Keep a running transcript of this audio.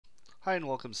Hi and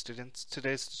welcome students.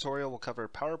 Today's tutorial will cover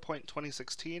PowerPoint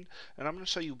 2016 and I'm going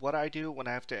to show you what I do when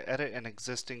I have to edit an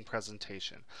existing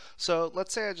presentation. So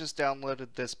let's say I just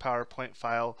downloaded this PowerPoint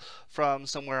file from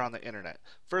somewhere on the internet.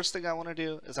 First thing I want to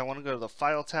do is I want to go to the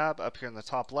File tab up here in the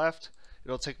top left.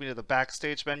 It'll take me to the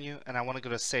Backstage menu and I want to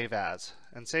go to Save As.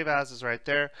 And Save As is right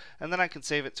there, and then I can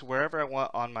save it to wherever I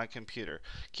want on my computer.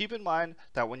 Keep in mind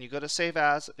that when you go to Save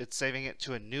As, it's saving it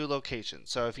to a new location.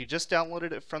 So if you just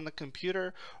downloaded it from the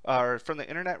computer, or from the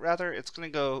internet rather, it's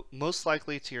going to go most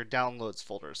likely to your Downloads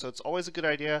folder. So it's always a good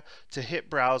idea to hit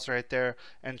Browse right there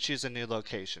and choose a new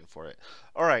location for it.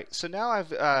 Alright, so now I've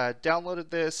downloaded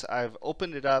this, I've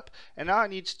opened it up, and now I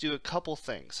need to do a couple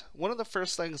things. One of the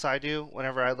first things I do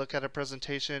whenever I look at a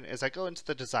presentation is I go into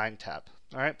the Design tab.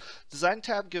 Alright, Design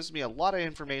tab gives me a lot of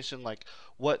information like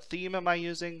what theme am I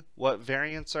using, what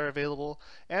variants are available,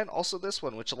 and also this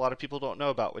one, which a lot of people don't know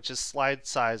about, which is slide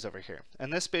size over here.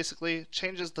 And this basically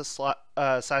changes the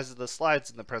size of the slides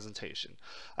in the presentation.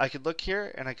 I could look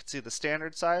here and I could see the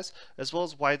standard size as well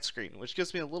as widescreen, which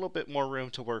gives me a little bit more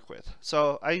room to work with.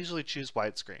 So I usually choose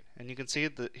widescreen, and you can see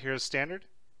that here's standard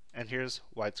and here's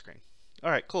widescreen.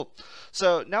 Alright, cool.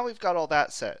 So now we've got all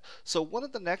that set. So one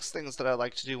of the next things that I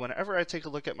like to do whenever I take a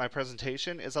look at my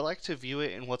presentation is I like to view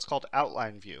it in what's called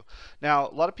Outline View. Now,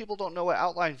 a lot of people don't know what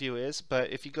Outline View is,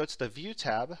 but if you go to the View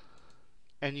tab,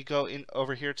 and you go in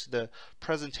over here to the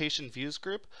Presentation Views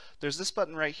group, there's this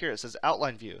button right here. It says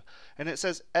Outline View, and it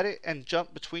says Edit and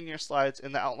jump between your slides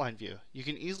in the Outline View. You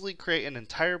can easily create an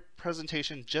entire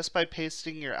presentation just by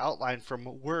pasting your outline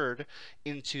from Word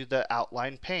into the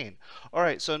outline pane.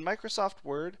 Alright, so in Microsoft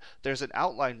Word, there's an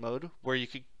outline mode where you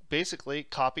could basically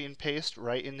copy and paste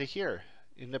right into here,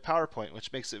 into PowerPoint,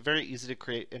 which makes it very easy to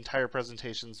create entire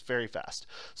presentations very fast.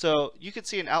 So you can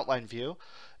see an outline view.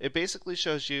 It basically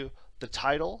shows you the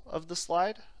title of the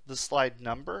slide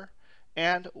number,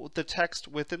 and the text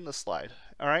within the slide.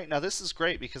 Alright, now this is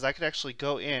great because I could actually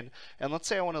go in and let's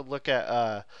say I want to look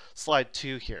at slide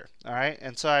 2 here. Alright,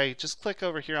 and so I just click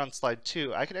over here on slide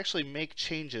 2. I could actually make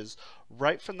changes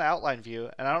right from the outline view,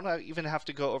 and I don't even have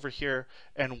to go over here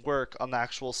and work on the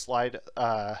actual slide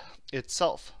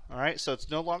itself. Alright, so it's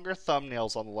no longer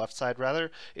thumbnails on the left side,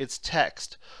 rather it's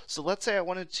text. So let's say I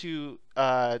wanted to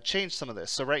change some of this.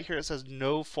 So right here it says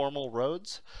no formal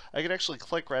roads. I could actually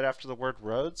click right after the word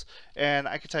roads and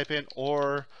I could type in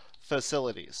or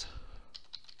facilities.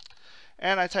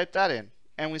 And I type that in,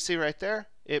 and we see right there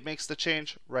it makes the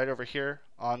change right over here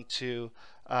onto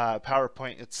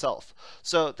PowerPoint itself.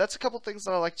 So that's a couple things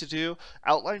that I like to do.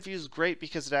 Outline View is great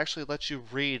because it actually lets you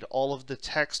read all of the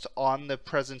text on the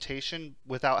presentation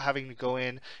without having to go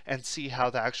in and see how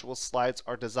the actual slides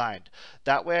are designed.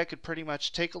 That way I could pretty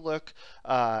much take a look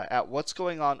at what's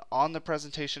going on the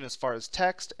presentation as far as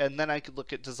text, and then I could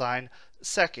look at design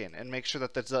second and make sure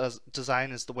that the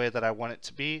design is the way that I want it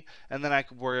to be, and then I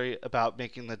could worry about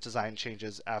making the design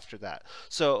changes after that.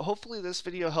 So hopefully this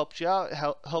video helped you out,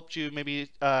 helped you maybe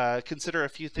consider a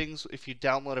few things if you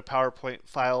download a PowerPoint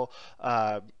file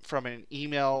from an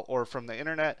email or from the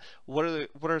internet. What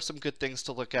are some good things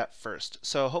to look at first?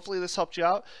 So hopefully this helped you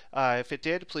out. If it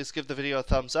did, please give the video a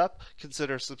thumbs up,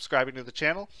 consider subscribing to the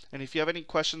channel, and if you have any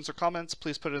questions or comments,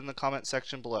 please put it in the comment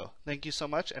section below. Thank you so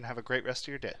much and have a great rest of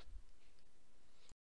your day.